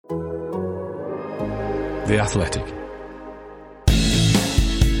The Athletic.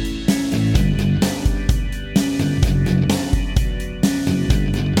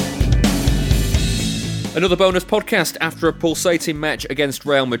 Another bonus podcast after a pulsating match against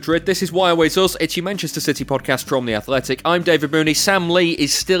Real Madrid. This is Why Always Us. It's your Manchester City podcast from The Athletic. I'm David Mooney. Sam Lee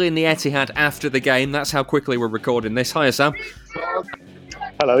is still in the Etihad after the game. That's how quickly we're recording this. Hiya, Sam.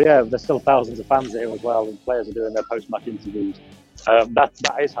 Hello, yeah, there's still thousands of fans here as well, and players are doing their post-match interviews.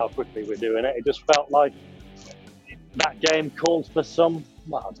 That is how quickly we're doing it. It just felt like that game called for some,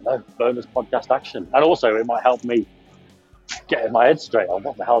 I don't know, bonus podcast action. And also, it might help me getting my head straight on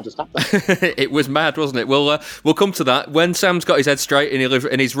what the hell just happened. It was mad, wasn't it? We'll come to that. When Sam's got his head straight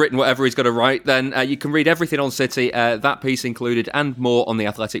and he's written whatever he's got to write, then you can read everything on City, that piece included, and more on The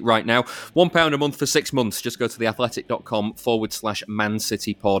Athletic right now. £1 a month for 6 months. Just go to theathletic.com/Man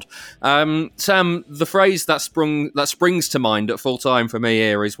City pod. Sam, the phrase that springs to mind at full time for me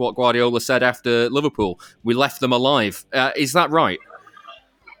here is what Guardiola said after Liverpool. We left them alive. Is that right?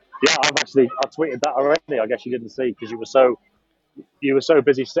 Yeah, I tweeted that already. I guess you didn't see because you were so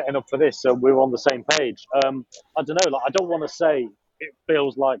busy setting up for this, so we were on the same page. I don't know. I don't want to say it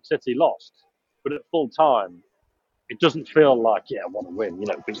feels like City lost, but at full time, it doesn't feel like what a win.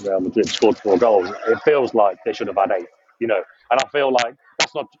 Beat Real Madrid, scored 4 goals. It feels like they should have had 8. And I feel like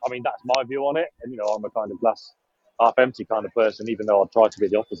that's not. I mean, that's my view on it. And I'm a kind of glass half empty kind of person, even though I try to be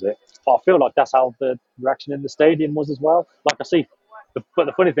the opposite. But I feel like that's how the reaction in the stadium was as well. Like I see. But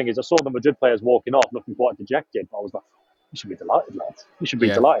the funny thing is, I saw the Madrid players walking off looking quite dejected. I was like, you should be delighted, lads. You should be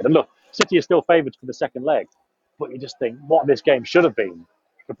delighted. And look, City is still favoured for the second leg. But you just think, what this game should have been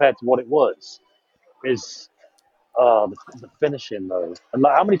compared to what it was is the finishing, though. And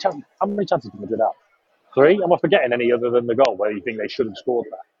how many chances did Madrid have? 3? Am I forgetting any other than the goal where you think they should have scored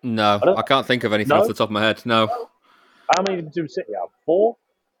that? No, I can't think of anything off the top of my head, no. How many did City have? 4?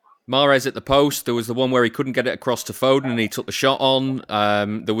 Mahrez at the post. There was the one where he couldn't get it across to Foden and he took the shot on.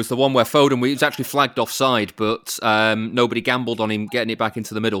 There was the one where Foden, he was actually flagged offside, but nobody gambled on him getting it back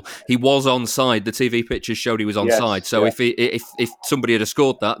into the middle. He was onside. The TV pictures showed he was onside. So if somebody had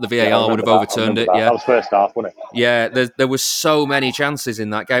scored that, the VAR would have overturned it. Yeah, that was first half, wasn't it? Yeah, there were so many chances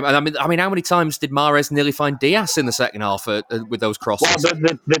in that game. And I mean, how many times did Mahrez nearly find Diaz in the second half with those crosses? Well,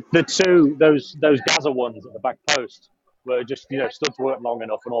 the two those Gaza ones at the back post were just, stood to work long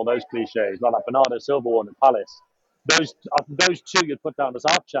enough and all those cliches, like that Bernardo Silva one in Palace. Those two you'd put down as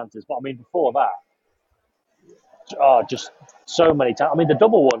half chances, but I mean, before that, just so many times. I mean, the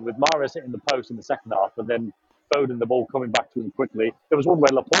double one with Mahrez hitting the post in the second half and then Foden the ball coming back to him quickly. There was one where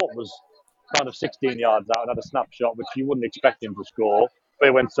Laporte was kind of 16 yards out and had a snapshot, which you wouldn't expect him to score, but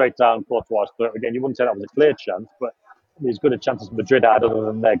he went straight down, caught twice. But again, you wouldn't say that was a clear chance, but as good a chance as Madrid had other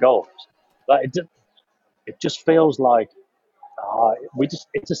than their goals. It just feels like it's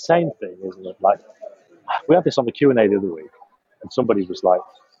the same thing, isn't it? Like, we had this on the Q&A the other week, and somebody was like,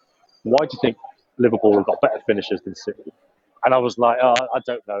 why do you think Liverpool have got better finishers than City? And I was like, I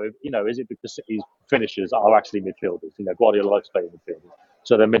don't know. Is it because City's finishers are actually midfielders? Guardiola likes playing midfielders.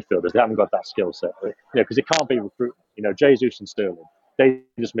 So they're midfielders. They haven't got that skill set. Because it can't be recruitment. Jesus and Sterling, they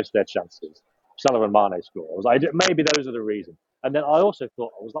just missed their chances. Salah and Mane score. I was like, maybe those are the reason. And then I also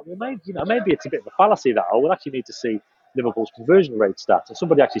thought, I was like, well, maybe it's a bit of a fallacy that we'll actually need to see Liverpool's conversion rate stats. And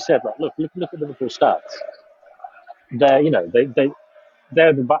somebody actually said, like, look at Liverpool's stats. They're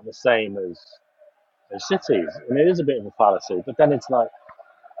about the same as City's, and it is a bit of a fallacy. But then it's like,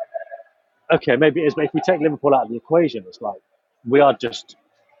 okay, maybe it is. But if we take Liverpool out of the equation, it's like we are just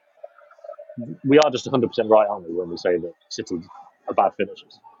 100% right, aren't we, when we say that City are bad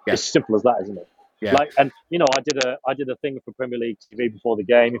finishers? Yeah. It's simple as that, isn't it? Yeah. I did a thing for Premier League TV before the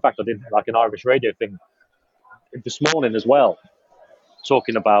game. In fact, I did like an Irish radio thing this morning as well,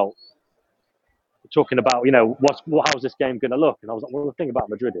 talking about how's this game going to look. And I was like, well, the thing about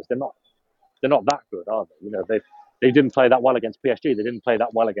Madrid is they're not that good, are they? They didn't play that well against PSG. They didn't play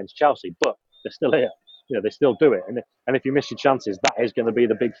that well against Chelsea, but they're still here. They still do it. And if you miss your chances, that is going to be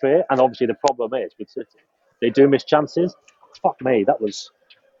the big fear. And obviously the problem is with City, they do miss chances. Fuck me, that was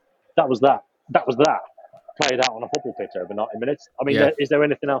that played out on a football pitch over 90 minutes. I mean, Is there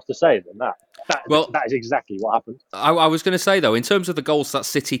anything else to say than that? That is exactly what happened. I was going to say, though, in terms of the goals that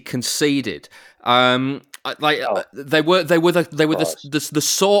City conceded, they were the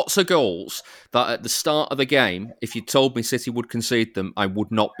sorts of goals that at the start of the game, if you told me City would concede them, I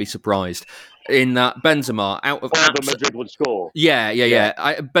would not be surprised. In that Benzema out of that Madrid would score.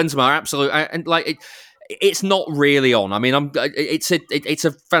 Yeah. Benzema absolutely, and It's not really on. I mean, it's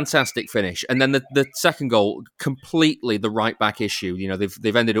a fantastic finish, and then the second goal, completely the right back issue. You know,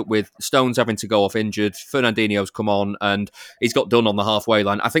 they've ended up with Stones having to go off injured. Fernandinho's come on, and he's got done on the halfway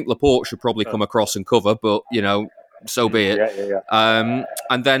line. I think Laporte should probably come across and cover, but you know, so be it.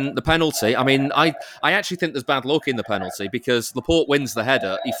 And then the penalty. I mean, I actually think there's bad luck in the penalty because Laporte wins the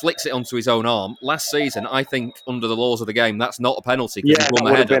header. He flicks it onto his own arm. Last season, I think under the laws of the game, that's not a penalty because he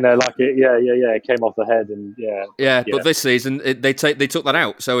won the header. It came off the head and But this season they took that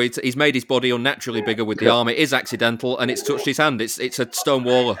out. So he's made his body unnaturally bigger with the arm. It is accidental and it's touched his hand. It's a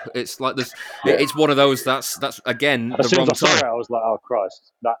stonewaller. It's like this. It's one of those. That's again as the wrong time. As soon as I saw time. it, I was like, oh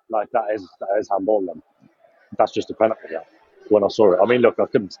Christ, that is handball then. That's just a penalty. Yeah. When I saw it, I mean, look, I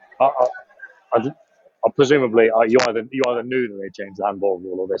couldn't. Presumably, you either knew that they changed the handball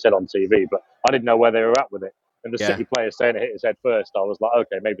rule or they said on TV, but I didn't know where they were at with it. And the City player saying it hit his head first, I was like,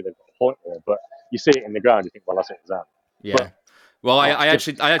 okay, maybe they've got a point there. But you see it in the ground, you think, well, that's his hand. Yeah. But, well, I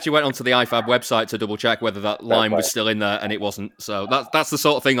actually went onto the IFAB website to double check whether that line was still in there, and it wasn't. So that's the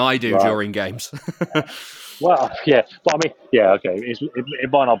sort of thing I do during games. Well, yeah, but I mean, okay,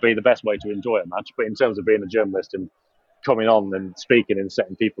 it might not be the best way to enjoy a match, but in terms of being a journalist and coming on and speaking and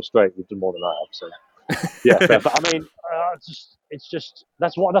setting people straight, you've done more than I have. So, yeah, fair. But I mean, it's just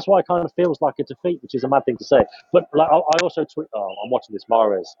that's why it kind of feels like a defeat, which is a mad thing to say. But like, I also tweet. I'm watching this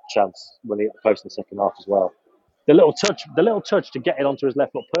Mahrez chance when he hit the post in the second half as well. The little touch to get it onto his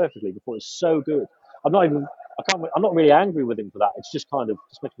left foot perfectly before is so good. I'm not really angry with him for that. It's just kind of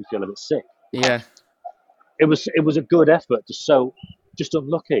just makes me feel a bit sick. Yeah. It was a good effort, just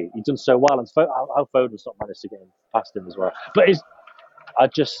unlucky. He's done so well, and how Foden's not managed to get him past him as well. But it's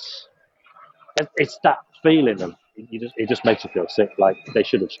that feeling of it just makes you feel sick. Like they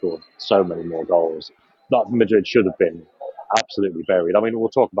should have scored so many more goals. That Madrid should have been absolutely buried. I mean, we'll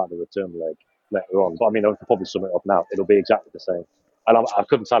talk about the return leg later on, but I mean, I can probably sum it up now. It'll be exactly the same, and I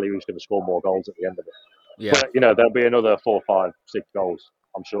couldn't tell you who's going to score more goals at the end of it. Yeah. But there'll be another 4, 5, 6 goals,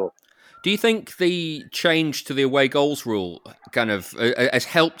 I'm sure. Do you think the change to the away goals rule kind of has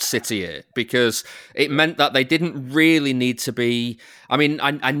helped City here? Because it meant that they didn't really need to be... I mean,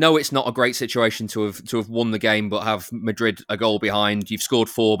 I know it's not a great situation to have won the game, but have Madrid a goal behind. You've scored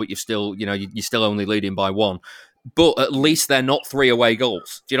 4, but you're still only leading by 1. But at least they're not 3 away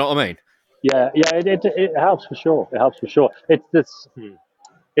goals. Do you know what I mean? Yeah, it helps for sure. It helps for sure. It's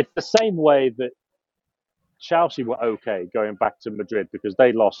the same way that Chelsea were okay going back to Madrid because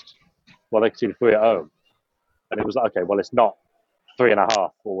they lost... Well, they conceded 3 at home, and it was like, okay, well, it's not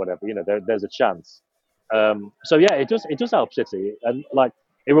 3.5 or whatever. There's a chance. So yeah, it does help City, and like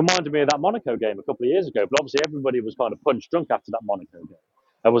it reminded me of that Monaco game a couple of years ago. But obviously, everybody was kind of punch drunk after that Monaco game.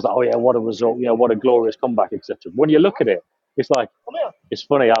 And was like, oh yeah, what a result! What a glorious comeback, etc. When you look at it, it's like it's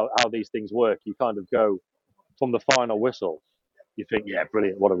funny how these things work. You kind of go from the final whistle, you think, yeah,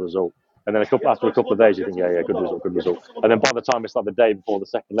 brilliant, what a result. And then after a couple of days, you think, yeah, good result. And then by the time it's like the day before the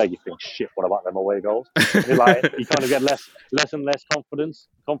second leg, you think, shit, what about them away goals? You kind of get less and less confident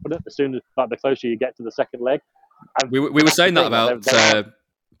as soon as the closer you get to the second leg. And we were saying that about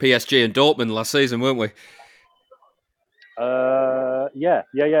PSG and Dortmund last season, weren't we? Yeah,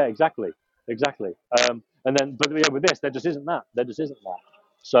 exactly. And then, but yeah, with this, there just isn't that.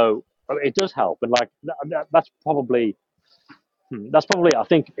 So it does help, and like that's probably. I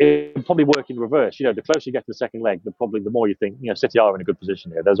think it would probably work in reverse. The closer you get to the second leg, the more you think, City are in a good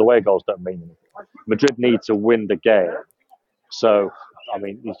position here. Those away goals don't mean anything. Madrid need to win the game. So, I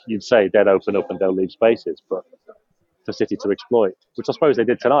mean, you'd say they'd open up and they'll leave spaces, but for City to exploit, which I suppose they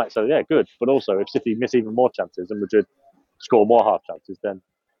did tonight. So, yeah, good. But also, if City miss even more chances and Madrid score more half chances, then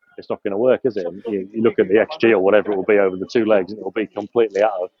it's not going to work, is it? And you look at the XG or whatever it will be over the 2 legs, and it will be completely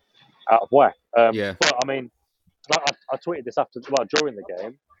out of whack. But, I mean, I tweeted this during the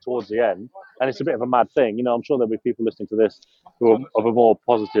game, towards the end, and it's a bit of a mad thing. I'm sure there'll be people listening to this who are of a more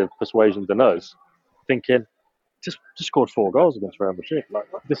positive persuasion than us, thinking, just scored 4 goals against Real Madrid. Like,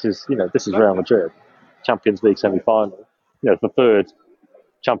 this is Real Madrid, Champions League semi-final. The 3rd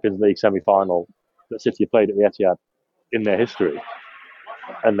Champions League semi-final that City played at the Etihad in their history,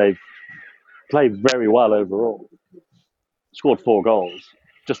 and they've played very well overall. Scored 4 goals,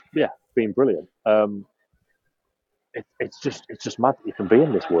 just been brilliant. It's just mad that you can be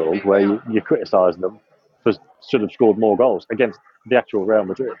in this world where you criticise them for should have scored more goals against the actual Real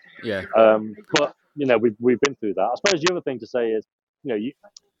Madrid. Yeah. But we've been through that. I suppose the other thing to say is,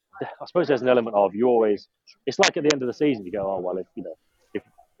 I suppose there's an element of you always. It's like at the end of the season, you go, oh well,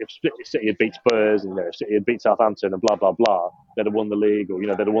 if City had beat Spurs and if City had beat Southampton and blah blah blah, they'd have won the league, or they'd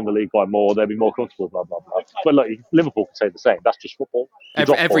have won the league by more, they'd be more comfortable, blah blah blah. But look, Liverpool can say the same. That's just football.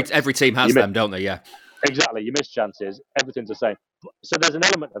 Every team has them, don't they? Yeah. Exactly, you miss chances. Everything's the same. So there's an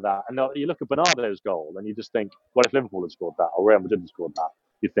element of that. And you look at Bernardo's goal, and you just think, well, if Liverpool had scored that or Real Madrid had scored that,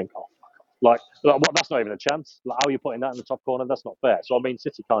 you think, oh, what, that's not even a chance. Like, how are you putting that in the top corner? That's not fair. So I mean,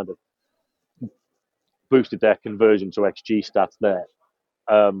 City kind of boosted their conversion to XG stats there.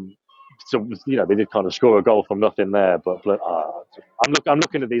 So they did kind of score a goal from nothing there. But I'm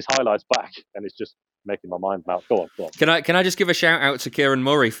looking at these highlights back, and it's just making my mind melt. Go on. Can I just give a shout out to Kieran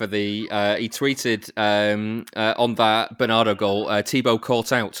Murray for the he tweeted on that Bernardo goal, Thibaut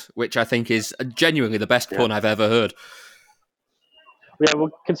caught out, which I think is genuinely the best pun I've ever heard. Yeah,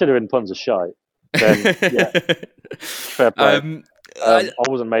 well, considering puns are shite, then yeah, fair play. I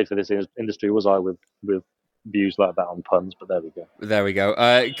wasn't made for this industry, was I? With views like that on puns, but there we go. There we go.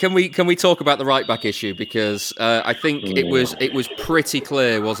 Can we talk about the right back issue, because I think it was pretty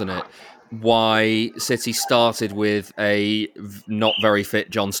clear, wasn't it, why City started with a not very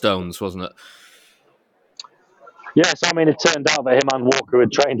fit John Stones, wasn't it? Yes, I mean, it turned out that him and Walker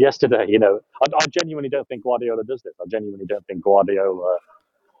had trained yesterday. I genuinely don't think Guardiola does this. I genuinely don't think Guardiola,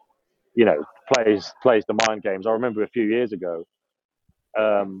 plays the mind games. I remember a few years ago,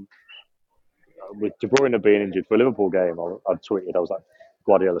 with De Bruyne being injured for a Liverpool game, I tweeted, I was like,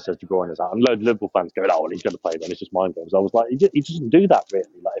 Guardiola says De Bruyne is out. And loads of Liverpool fans go, oh, well, he's going to play then. It's just mind games. I was like, he doesn't do that, really.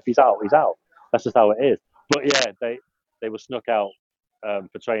 Like, if he's out, he's out. That's just how it is. But yeah, they were snuck out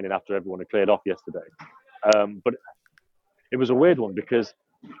for training after everyone had cleared off yesterday. But it was a weird one, because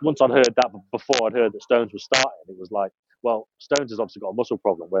once I'd heard that, before I'd heard that Stones was starting, it was like, well, Stones has obviously got a muscle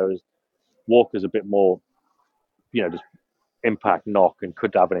problem, whereas Walker's a bit more, just impact, knock, and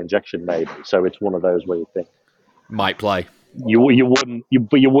could have an injection maybe. So it's one of those where you think might play. You wouldn't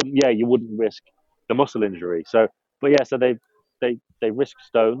risk the muscle injury. So they risked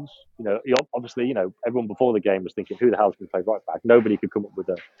Stones. Obviously, everyone before the game was thinking, who the hell's going to play right back? Nobody could come up with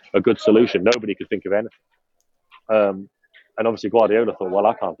a good solution. Nobody could think of anything. And obviously Guardiola thought, well,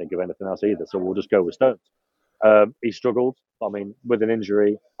 I can't think of anything else either, so we'll just go with Stones. He struggled. I mean, with an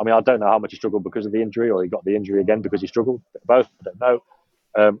injury. I mean, I don't know how much he struggled because of the injury, or he got the injury again because he struggled. Both, I don't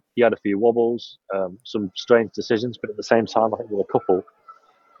know. He had a few wobbles, some strange decisions, but at the same time, I think there were a couple.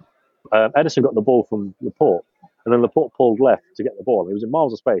 Ederson got the ball from Laporte, and then Laporte pulled left to get the ball. He was in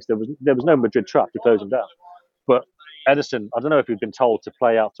miles of space. There was no Madrid trap to close him down. But Ederson, I don't know if he'd been told to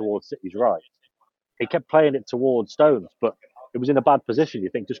play out towards City's right. He kept playing it towards Stones, but it was in a bad position. You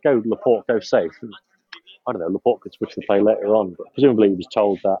think, just go Laporte, go safe. And, I don't know, Laporte could switch the play later on, but presumably he was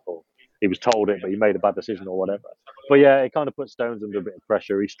told that, or he was told it, but he made a bad decision or whatever. But yeah, it kind of put Stones under a bit of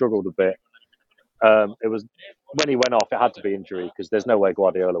pressure. He struggled a bit. It was when he went off, it had to be injury, because there's no way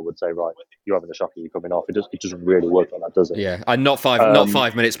Guardiola would say, right, you're having a shocker, you're coming off. It doesn't really work like that, does it? Yeah, and not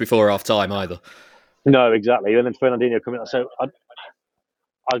 5 minutes before half time either. No, exactly. And then Fernandinho coming out. So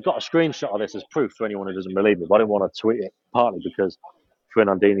I got a screenshot of this as proof to anyone who doesn't believe me, but I didn't want to tweet it, partly because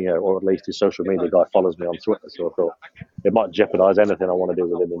Fernandinho, or at least his social media guy, follows me on Twitter, so I thought it might jeopardise anything I want to do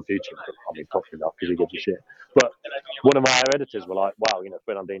with him in future. But, I mean, probably not, because he gives a shit. But one of my editors were like, wow,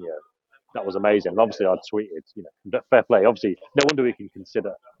 Fernandinho, that was amazing. And obviously I'd tweeted, fair play. Obviously, no wonder we can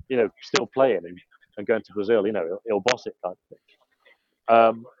consider, still playing and going to Brazil, he'll boss it kind of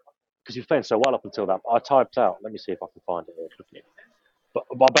thing. Because he was playing so well up until that. I typed out, let me see if I can find it here quickly. But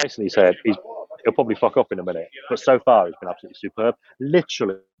I basically said he'll probably fuck up in a minute. But so far, he's been absolutely superb.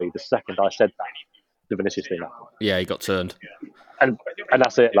 Literally, the second I said that, the Vinicius thing happened. Yeah, he got turned. And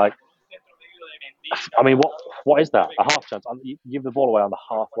that's it. Like, I mean, what is that? A half chance? You give the ball away on the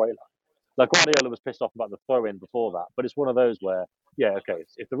halfway line. Like, Guardiola was pissed off about the throw-in before that. But it's one of those where, yeah, okay,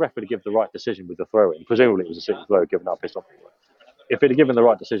 if the ref had given the right decision with the throw-in, presumably it was a City throw, given how pissed off he was. If he'd have given the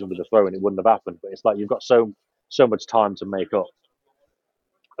right decision with the throw-in, it wouldn't have happened. But it's like you've got so much time to make up.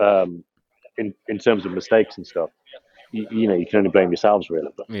 In terms of mistakes and stuff, you can only blame yourselves,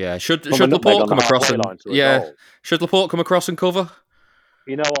 really. But yeah, should Laporte come across should Laporte come across and cover?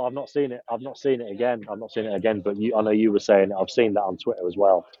 You know what? I've not seen it again. But I know you were saying it. I've seen that on Twitter as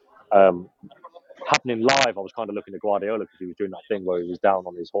well. Happening live, I was kind of looking at Guardiola because he was doing that thing where he was down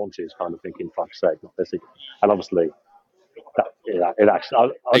on his haunches, kind of thinking, "Fuck's sake, not this again." And obviously, it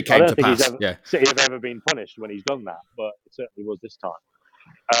actually, I don't think City have ever been punished when he's done that, but it certainly was this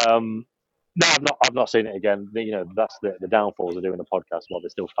time. No, I've not seen it again. That's the downfalls of doing a podcast while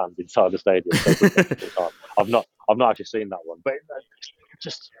there's still fans inside the stadium. I've not actually seen that one, but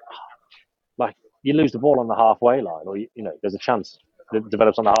just like you lose the ball on the halfway line, or there's a chance that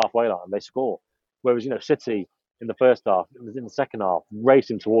develops on the halfway line and they score. Whereas City in the first half, in the second half,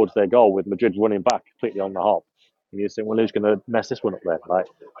 racing towards their goal with Madrid running back completely on the hop, and you think, well, who's going to mess this one up then? Like,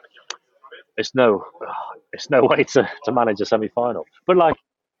 it's no way to manage a semi-final. But like,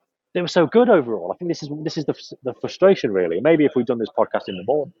 they were so good overall. I think this is the frustration really. Maybe if we'd done this podcast in the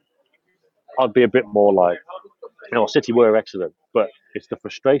morning, I'd be a bit more like, City were excellent, but it's the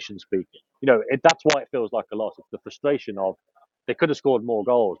frustration speaking. That's why it feels like a loss. It's the frustration of they could have scored more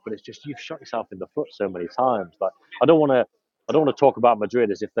goals, but it's just you've shot yourself in the foot so many times. Like I don't want to, I don't want to talk about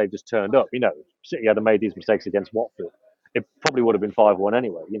Madrid as if they just turned up. City had made these mistakes against Watford. It probably would have been 5-1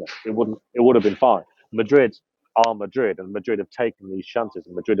 anyway. It would have been fine. Madrid are Madrid, and Madrid have taken these chances,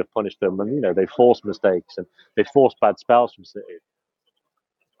 and Madrid have punished them, and they forced mistakes and they forced bad spells from City.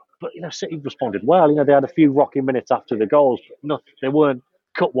 But City responded well. They had a few rocky minutes after the goals, but no, they weren't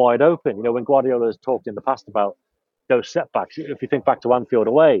cut wide open. When Guardiola has talked in the past about those setbacks, if you think back to Anfield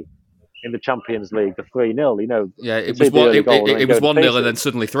away in the Champions League, the 3-0, yeah, it was it was 1-0 and then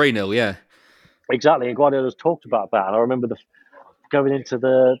suddenly 3-0, yeah. Exactly, and Guardiola's talked about that. And I remember going into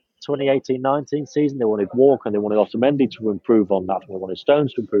the 2018-19 season, they wanted Walker and they wanted Otamendi to improve on that, and they wanted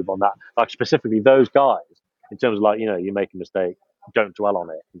Stones to improve on that. Like specifically those guys, in terms of you make a mistake, don't dwell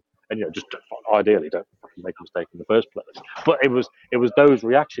on it. And just ideally don't make a mistake in the first place. But it was those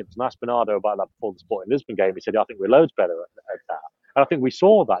reactions. And asked Bernardo about that before the Sporting Lisbon game. He said, I think we're loads better at that. And I think we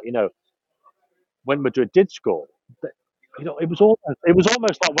saw that, when Madrid did score, it was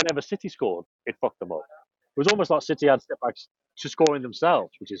almost like whenever City scored, it fucked them up. It was almost like City had setbacks to scoring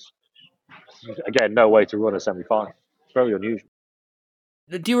themselves, which is, again, no way to run a semi-final. It's very unusual.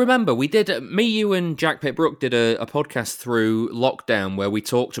 Do you remember we did, me, you and Jack Pitt-Brook did a podcast through lockdown where we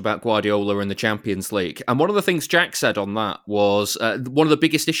talked about Guardiola and the Champions League, and one of the things Jack said on that was one of the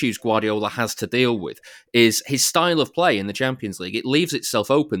biggest issues Guardiola has to deal with is his style of play in the Champions League. It leaves itself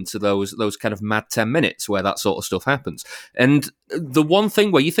open to those kind of mad 10 minutes where that sort of stuff happens. And the one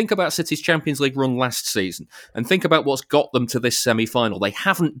thing where you think about City's Champions League run last season and think about what's got them to this semi-final, they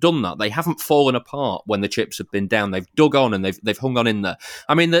haven't done that. They haven't fallen apart when the chips have been down. They've dug on and they've hung on in there.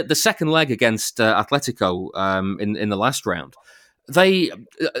 I mean, the second leg against Atletico in the last round, they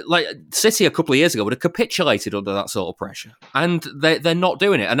like City a couple of years ago would have capitulated under that sort of pressure, and they're not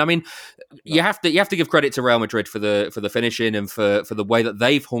doing it. And I mean, you have to give credit to Real Madrid for the finishing and for the way that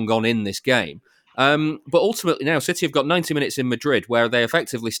they've hung on in this game. But ultimately now City have got 90 minutes in Madrid where they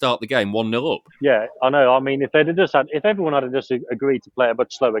effectively start the game 1-0 up. Yeah, I know. I mean, if everyone had just agreed to play a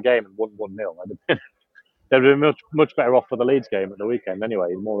much slower game and won 1-0, they'd be much better off for the Leeds game at the weekend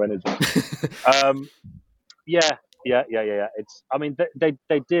anyway, more energy. Yeah. I mean,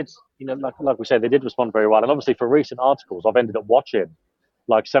 they did, like we said, they did respond very well. And obviously for recent articles, I've ended up watching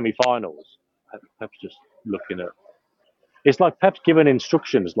like semi-finals. Pep's just looking at, it's like Pep's given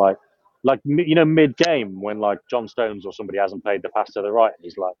instructions like mid-game when like John Stones or somebody hasn't played the pass to the right and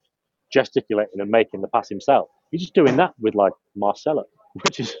he's like gesticulating and making the pass himself. He's just doing that with like Marcelo,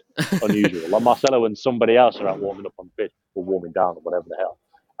 which is unusual. Like Marcelo and somebody else are out warming up on the pitch or warming down or whatever the hell.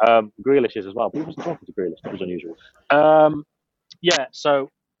 Grealish is as well. But he wasn't talking to Grealish. That was unusual. So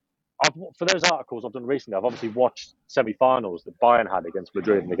for those articles I've done recently, I've obviously watched semi-finals that Bayern had against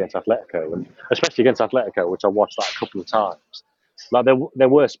Madrid and against Atletico, and especially against Atletico, which I watched that a couple of times. Like there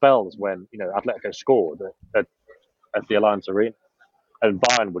were spells when Atletico scored at the Allianz Arena, and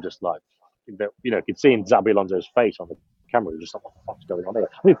Bayern were just like, you'd seen Xabi Alonso's face on the camera. You're just like, what the fuck's going on here?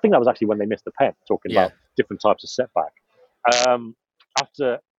 I think that was actually when they missed the pen, talking about different types of setback.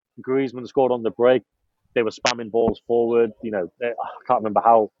 After Griezmann scored on the break, they were spamming balls forward. I can't remember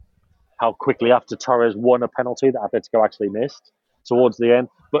how quickly after Torres won a penalty that Atletico actually missed towards the end.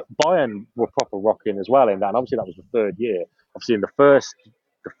 But Bayern were proper rocking as well in that. And obviously that was the third year. Obviously in the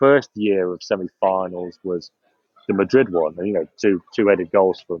first year of semi-finals was the Madrid one. And, two headed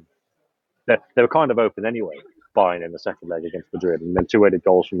goals from... They were kind of open anyway, Bayern in the second leg against Madrid. And then two headed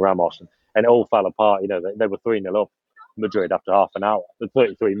goals from Ramos. And it all fell apart. They were 3-0 up Madrid after half an hour,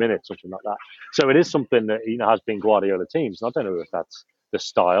 33 minutes, something like that. So it is something that, has been Guardiola teams. And I don't know if that's the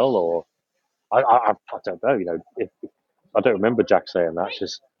style or... I don't know, I don't remember Jack saying that,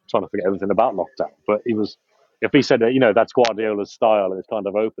 just trying to forget everything about lockdown. But if he said that, that's Guardiola's style and it's kind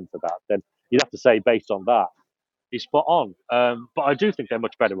of open to that, then you'd have to say based on that, he's spot on. But I do think they're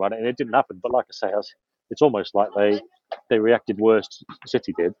much better at it, and it didn't happen. But like I say, it's almost like they reacted worse,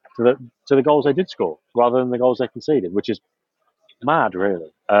 City did, to the goals they did score, rather than the goals they conceded, which is mad,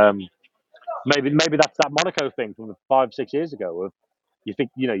 really. Maybe that's that Monaco thing from 5-6 years ago of, you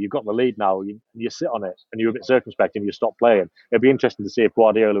think, you've got the lead now, you sit on it and you're a bit circumspect and you stop playing. It'd be interesting to see if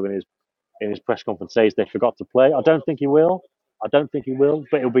Guardiola in his press conference says they forgot to play. I don't think he will,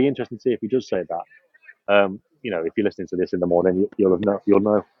 but it'll be interesting to see if he does say that. If you're listening to this in the morning, you'll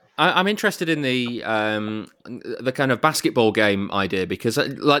know. I'm interested in the kind of basketball game idea because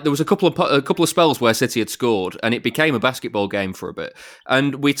like there was a couple of spells where City had scored and it became a basketball game for a bit.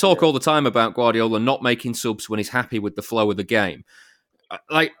 And we talk all the time about Guardiola not making subs when he's happy with the flow of the game.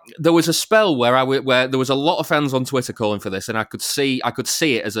 Like there was a spell where there was a lot of fans on Twitter calling for this, and I could see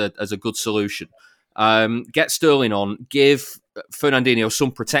it as a good solution. Get Sterling on, give Fernandinho some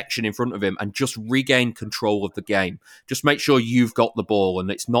protection in front of him, and just regain control of the game. Just make sure you've got the ball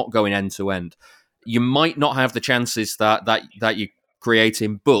and it's not going end to end. You might not have the chances that you're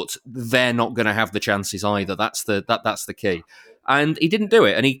creating, but they're not going to have the chances either. That's the key. And he didn't do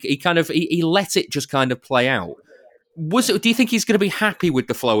it, and he let it just kind of play out. Do you think he's going to be happy with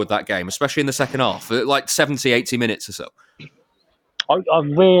the flow of that game, especially in the second half, like 70, 80 minutes or so? I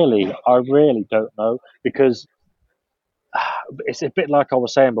really don't know, because it's a bit like I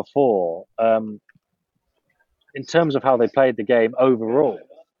was saying before. In terms of how they played the game overall,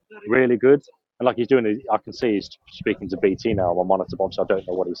 really good. And like he's doing it, I can see he's speaking to BT now on my monitor box. I don't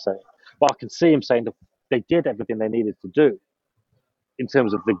know what he's saying, but I can see him saying that they did everything they needed to do in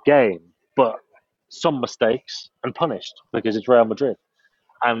terms of the game, but some mistakes and punished because it's Real Madrid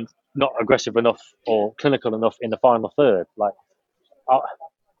and not aggressive enough or clinical enough in the final third. Like,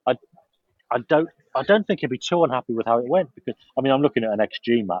 I, I don't think he'd be too unhappy with how it went, because I mean I'm looking at an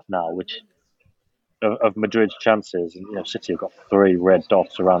XG map now, which of Madrid's chances, and City have got 3 red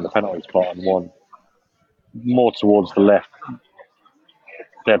dots around the penalty spot and 1 more towards the left.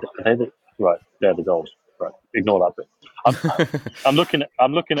 They're the goals. Right, ignore that bit. I'm looking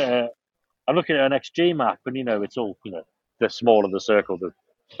at an XG map, and it's all the smaller the circle, the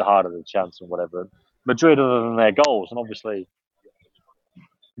harder the chance and whatever. Madrid, other than their goals, and obviously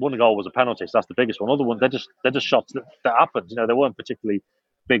one goal was a penalty, so that's the biggest one. Other ones, they're just shots that happened. They weren't particularly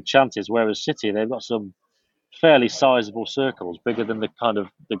big chances. Whereas City, they've got some fairly sizable circles, bigger than the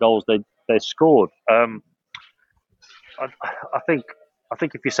goals they scored. I think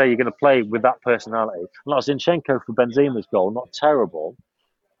if you say you're going to play with that personality, like Zinchenko for Benzema's goal, not terrible,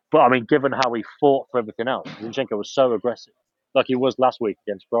 but I mean, given how he fought for everything else, Zinchenko was so aggressive, like he was last week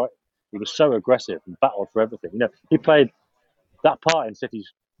against Brighton. He was so aggressive and battled for everything. He played that part in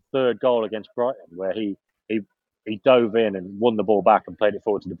City's 3rd goal against Brighton, where he dove in and won the ball back and played it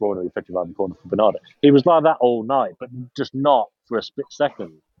forward to De Bruyne, who effectively around the corner for Bernardo. He was like that all night, but just not for a split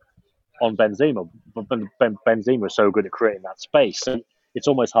second on Benzema. But Benzema was so good at creating that space, so it's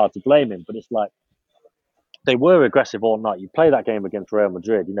almost hard to blame him. But it's like they were aggressive all night. You play that game against Real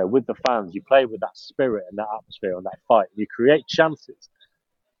Madrid, with the fans, you play with that spirit and that atmosphere and that fight. You create chances,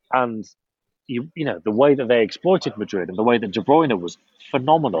 and the way that they exploited Madrid and the way that De Bruyne was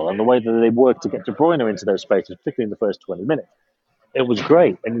phenomenal and the way that they worked to get De Bruyne into those spaces, particularly in the first 20 minutes, it was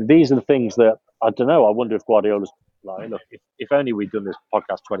great. And these are the things that, I don't know, I wonder if Guardiola's like, look, if only we'd done this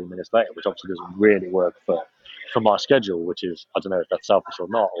podcast 20 minutes later, which obviously doesn't really work for my schedule, which is, I don't know if that's selfish or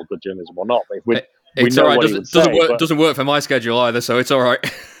not, or good journalism or not, but if it's all right. Doesn't work for my schedule either, so it's all right.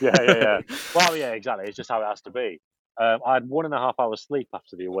 Yeah. Well, yeah, exactly. It's just how it has to be. I had 1.5 hours sleep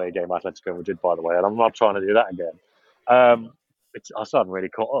after the away game at Atletico Madrid, by the way, and I'm not trying to do that again. I still haven't really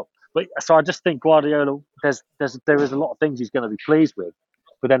caught up. But so I just think Guardiola, there is a lot of things he's going to be pleased with,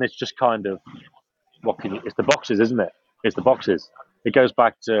 but then it's just kind of it's the boxes, isn't it? It's the boxes. It goes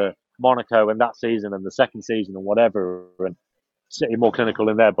back to Monaco and that season and the second season and whatever, and City more clinical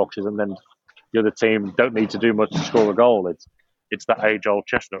in their boxes, and then the other team don't need to do much to score a goal. It's that age-old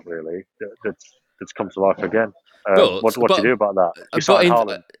chestnut, really, that's come to life again. What do you do about that? I was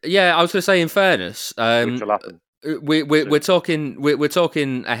going to say, in fairness, which will happen. We're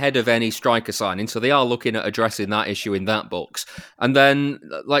talking ahead of any striker signing, so they are looking at addressing that issue in that box. And then,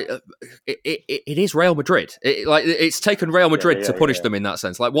 it is Real Madrid. It's taken Real Madrid to punish them in that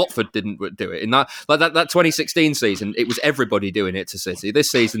sense. Like Watford didn't do it in that 2016 season. It was everybody doing it to City. This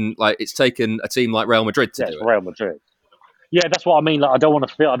season, it's taken a team like Real Madrid to do it. Real Madrid. Yeah, that's what I mean. I don't want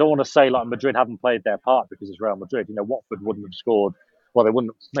to say like Madrid haven't played their part because it's Real Madrid. Watford wouldn't have scored. Well, they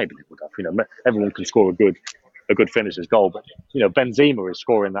wouldn't. Maybe they would have. Everyone can score a good finisher's goal, but Benzema is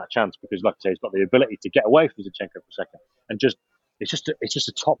scoring that chance because, like I say, he's got the ability to get away from Zinchenko for a second, and it's just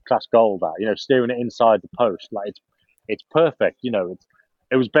a top class goal. That steering it inside the post, it's perfect.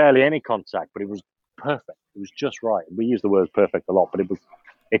 It was barely any contact, but it was perfect. It was just right. We use the word perfect a lot, but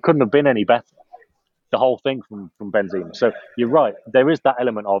it couldn't have been any better. The whole thing from Benzema. So you're right. There is that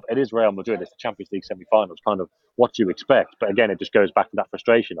element of it is Real Madrid. It's the Champions League semi-finals. Kind of what you expect. But again, it just goes back to that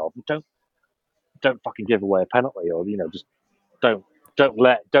frustration of don't fucking give away a penalty, or just don't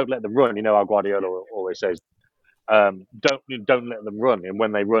let them run. How Guardiola always says, don't let them run. And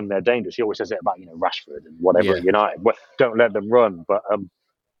when they run, they're dangerous. He always says it about Rashford and whatever at United. But don't let them run. But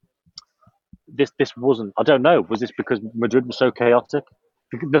this wasn't. I don't know. Was this because Madrid was so chaotic?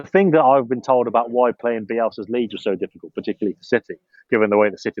 The thing that I've been told about why playing Bielsa's Leeds was so difficult, particularly for City, given the way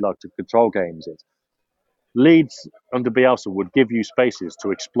that City like to control games, is Leeds under Bielsa would give you spaces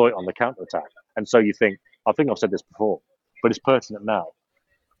to exploit on the counter attack. And so you think, I think I've said this before, but it's pertinent now.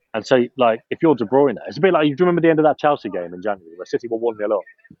 And so, like, if you're De Bruyne, it's a bit like, do you remember the end of that Chelsea game in January where City were 1-0 up?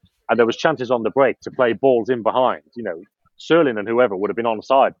 And there was chances on the break to play balls in behind. You know, Sterling and whoever would have been on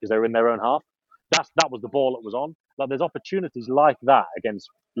side because they were in their own half. That was the ball that was on. Like, there's opportunities like that against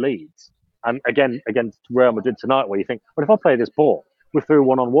Leeds. And again, against Real Madrid tonight, where you think, well, if I play this ball, we're through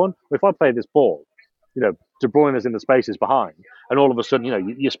 1-on-1. Or if I play this ball, you know, De Bruyne is in the spaces behind, and all of a sudden, you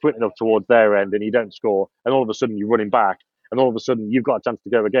know, you're sprinting up towards their end and you don't score, and all of a sudden you're running back, and all of a sudden you've got a chance to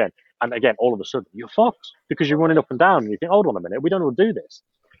go again, and again, all of a sudden you're fucked because you're running up and down, and you think, hold on a minute, we don't know how to do this,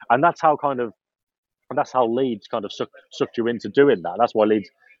 and that's how Leeds kind of sucked you into doing that. That's why Leeds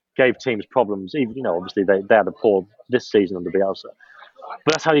gave teams problems. Even, you know, obviously they had a poor this season under Bielsa,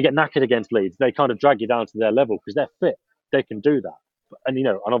 but that's how you get knackered against Leeds. They kind of drag you down to their level because they're fit. They can do that. And, you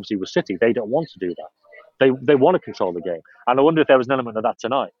know, and obviously with City, they don't want to do that. They want to control the game. And I wonder if there was an element of that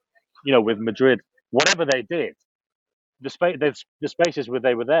tonight. You know, with Madrid, whatever they did, the spaces where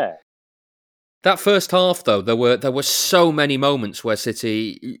they were there. That first half, though, there were so many moments where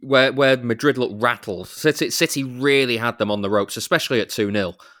where Madrid looked rattled. City really had them on the ropes, especially at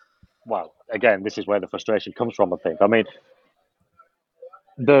 2-0. Well, again, this is where the frustration comes from, I think. I mean,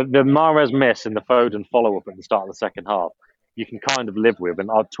 the Mahrez miss and the Foden follow-up at the start of the second half, you can kind of live with, and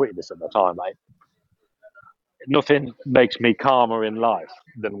I tweeted this at the time, like, nothing makes me calmer in life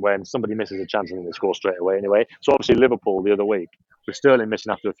than when somebody misses a chance and then they score straight away anyway. So obviously Liverpool the other week, with Sterling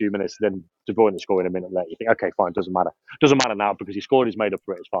missing after a few minutes, then De Bruyne scoring a minute later, you think, okay, fine, doesn't matter. Doesn't matter now because he scored, he's made up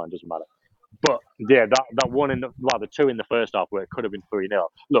for it, it's fine, doesn't matter. But yeah, that one the two in the first half where it could have been 3-0.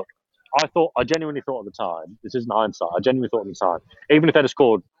 Look, I genuinely thought at the time, this isn't hindsight, I genuinely thought at the time, even if they'd have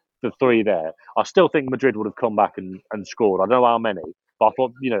scored the 3 there, I still think Madrid would have come back and scored. I don't know how many, but I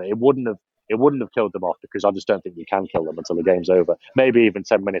thought, you know, it wouldn't have killed them off because I just don't think you can kill them until the game's over. Maybe even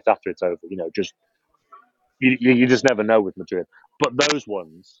 10 minutes after it's over. You know, just you just never know with Madrid. But those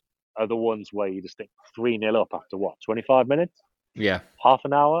ones are the ones where you just think 3-0 up after what, 25 minutes? Yeah, half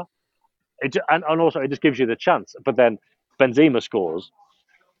an hour. And also it just gives you the chance. But then Benzema scores,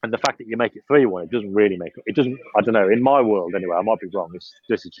 and the fact that you make it 3-1, it doesn't really make it. Doesn't. I don't know. In my world, anyway, I might be wrong.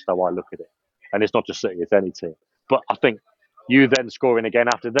 This is just how I look at it, and it's not just City; it's any team. But I think you then scoring again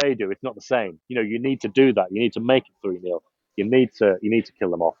after they do, it's not the same. You know, you need to do that. You need to make it 3-0. You need to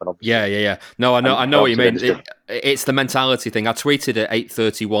kill them off. And obviously, yeah. No, I know what you mean. It's the mentality thing. I tweeted at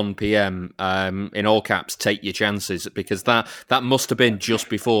 8:31 p.m. In all caps, take your chances, because that must have been just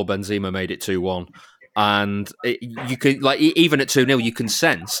before Benzema made it 2-1. And you can, like, even at 2-0, you can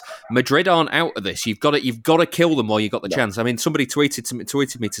sense Madrid aren't out of this. You've got to kill them while you got the chance. I mean, somebody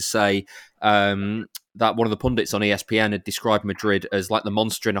tweeted me to say that one of the pundits on ESPN had described Madrid as like the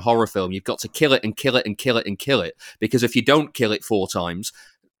monster in a horror film. You've got to kill it and kill it and kill it and kill it, because if you don't kill it 4 times,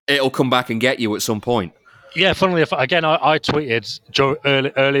 it'll come back and get you at some point. Yeah, funnily enough, again, I tweeted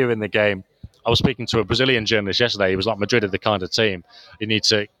earlier in the game. I was speaking to a Brazilian journalist yesterday. He was like, Madrid are the kind of team you need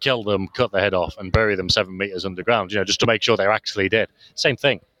to kill them, cut their head off, and bury them 7 meters underground, you know, just to make sure they're actually dead. Same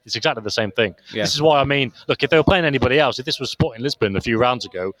thing. It's exactly the same thing. Yeah. This is why I mean, look, if they were playing anybody else, if this was Sporting Lisbon a few rounds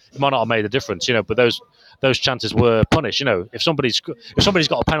ago, it might not have made a difference, you know, but those chances were punished. You know, if somebody's got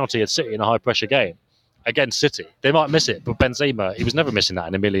a penalty at City in a high pressure game against City, they might miss it, but Benzema, he was never missing that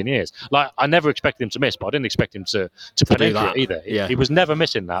in a million years. Like, I never expected him to miss, but I didn't expect him to panic it either. Yeah. He was never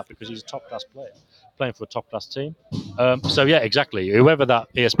missing that because he's a top class player playing for a top class team. So yeah, exactly. Whoever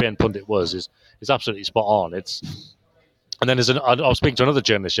that ESPN pundit was is absolutely spot on. And then I was speaking to another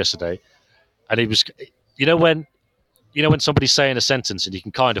journalist yesterday, and he was, you know when somebody's saying a sentence and you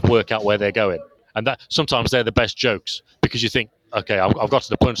can kind of work out where they're going, and that sometimes they're the best jokes because you think, okay, I've got to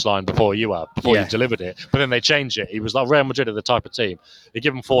the punchline before you delivered it, but then they change it. He was like, Real Madrid are the type of team, you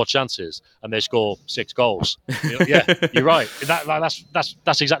give them 4 chances and they score 6 goals. Yeah, you're right.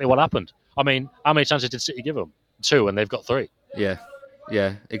 That's exactly what happened. I mean, how many chances did City give them? 2, and they've got 3.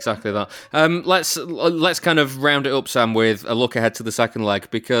 Yeah, exactly that. Let's kind of round it up, Sam, with a look ahead to the second leg,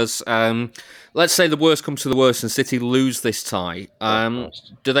 because let's say the worst comes to the worst and City lose this tie.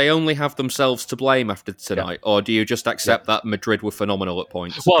 Do they only have themselves to blame after tonight, or do you just accept that Madrid were phenomenal at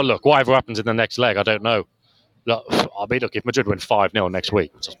points? Well, look, whatever happens in the next leg, I don't know. Look, if Madrid win 5-0 next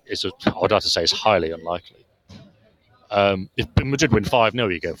week, I'd have to say it's highly unlikely. If Madrid win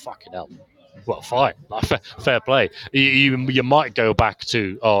 5-0, you go, fucking hell. Well, fine. Fair play. You might go back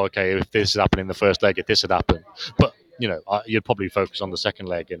to, okay, if this had happened in the first leg, if this had happened. But, you know, you'd probably focus on the second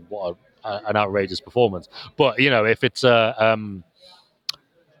leg and what an outrageous performance. But if it's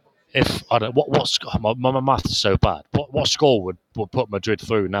if I don't my math is so bad. What score would put Madrid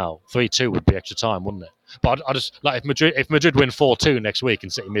through now? 3-2 would be extra time, wouldn't it? But I just like if Madrid win 4-2 next week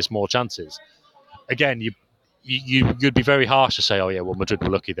and City miss more chances, again you'd be very harsh to say, oh yeah, well Madrid were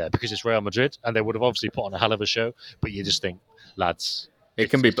lucky there because it's Real Madrid and they would have obviously put on a hell of a show. But you just think, lads, it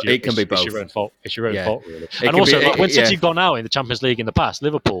can be both. It's your own fault. It's your own fault, really. And also, when City have gone out in the Champions League in the past,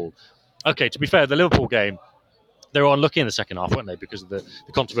 Liverpool. Okay, to be fair, the Liverpool game, they were unlucky in the second half, weren't they? Because of the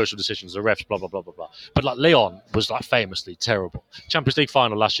controversial decisions, the refs, blah blah blah blah blah. But like Lyon was like famously terrible. Champions League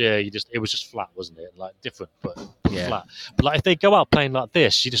final last year, it was just flat, wasn't it? Like different, but flat. But like if they go out playing like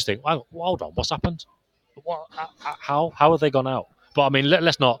this, you just think, well, hold on, what's happened? How have they gone out? But I mean,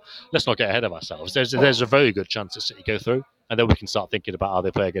 let's not get ahead of ourselves. There's a very good chance that City go through, and then we can start thinking about how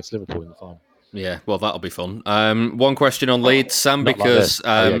they play against Liverpool in the final. Yeah, well, that'll be fun. One question on Leeds, Sam, because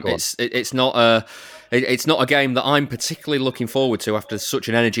it's not a game that I'm particularly looking forward to after such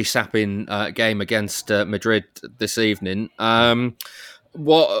an energy-sapping game against Madrid this evening.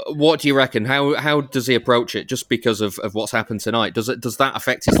 What do you reckon? How does he approach it? Just because of what's happened tonight, does that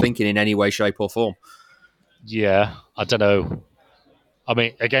affect his thinking in any way, shape, or form? Yeah, I don't know. I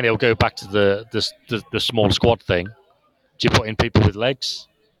mean, again, he'll go back to the small squad thing. Do you put in people with legs?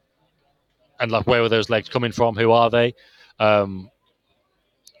 And like, where are those legs coming from? Who are they? I mean,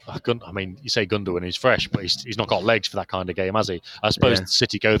 you say Gundogan, he's fresh, but he's not got legs for that kind of game, has he? I suppose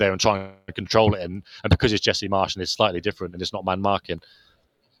City go there and try and control it, and because it's Jesse Marsch and it's slightly different and it's not man marking,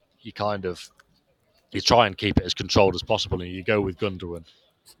 you try and keep it as controlled as possible, and you go with Gundogan.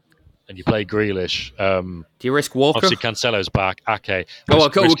 And you play Grealish. Do you risk Walker? Obviously, Cancelo's back. Ake.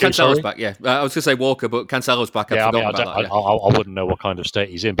 Cancelo's back, yeah. I was going to say Walker, but Cancelo's back. I wouldn't know what kind of state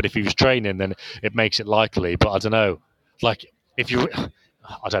he's in. But if he was training, then it makes it likely. But I don't know. Like,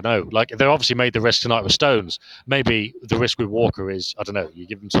 I don't know. Like, they obviously made the risk tonight with Stones. Maybe the risk with Walker is, I don't know, you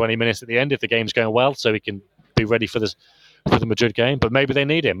give him 20 minutes at the end if the game's going well so he can be ready for the Madrid game, but maybe they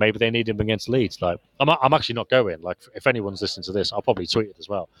need him. Maybe they need him against Leeds. Like, I'm actually not going. Like, if anyone's listening to this, I'll probably tweet it as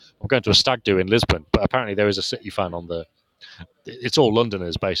well. I'm going to a stag do in Lisbon, but apparently there is a City fan on the. It's all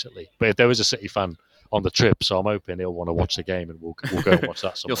Londoners basically, but if there is a City fan on the trip, so I'm hoping he'll want to watch the game, and we'll go and watch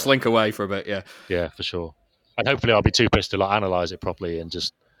that somewhere. You'll slink away for a bit, yeah. Yeah, for sure. And hopefully I'll be too pissed to like analyse it properly and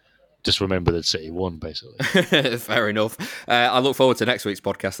just remember that City won, basically. Fair enough. I look forward to next week's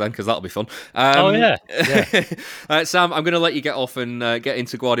podcast then, because that'll be fun. Yeah. Sam, I'm going to let you get off and get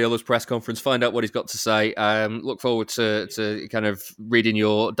into Guardiola's press conference, find out what he's got to say. Look forward to kind of reading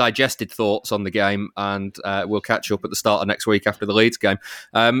your digested thoughts on the game, and we'll catch up at the start of next week after the Leeds game.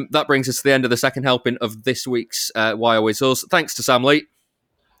 That brings us to the end of the second helping of this week's Why Always Us. Thanks to Sam Lee.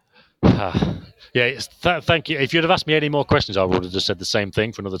 Yeah, thank you. If you'd have asked me any more questions, I would have just said the same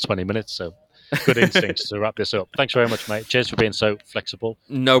thing for another 20 minutes. So good instincts to wrap this up. Thanks very much, mate. Cheers for being so flexible.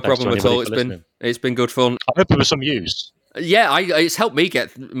 No problem at all. It's been good fun. I hope it was some use. Yeah, it's helped me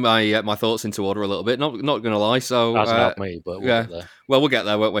get my thoughts into order a little bit. Not going to lie. So hasn't helped me, but we'll get there. Well, we'll get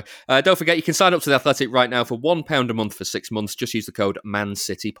there, won't we? Don't forget, you can sign up to The Athletic right now for £1 a month for 6 months. Just use the code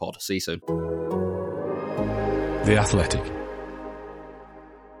ManCityPod. See you soon. The Athletic.